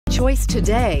choice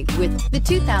today with the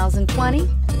 2020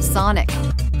 Sonic.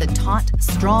 The taut,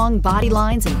 strong body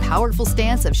lines and powerful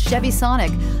stance of Chevy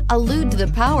Sonic allude to the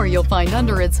power you'll find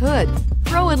under its hood.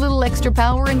 Throw a little extra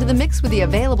power into the mix with the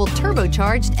available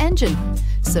turbocharged engine.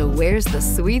 So where's the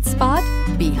sweet spot?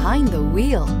 Behind the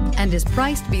wheel, and is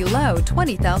priced below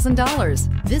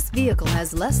 $20,000. This vehicle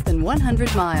has less than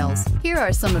 100 miles. Here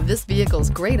are some of this vehicle's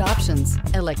great options: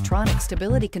 electronic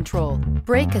stability control,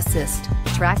 brake assist,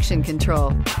 traction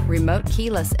control, remote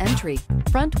keyless entry,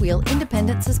 front wheel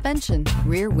independent suspension,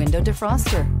 rear window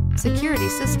defroster, security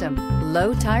system,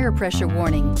 low tire pressure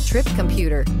warning, trip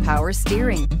computer, power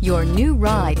steering. Your new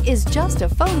ride is just a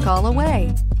phone call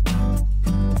away.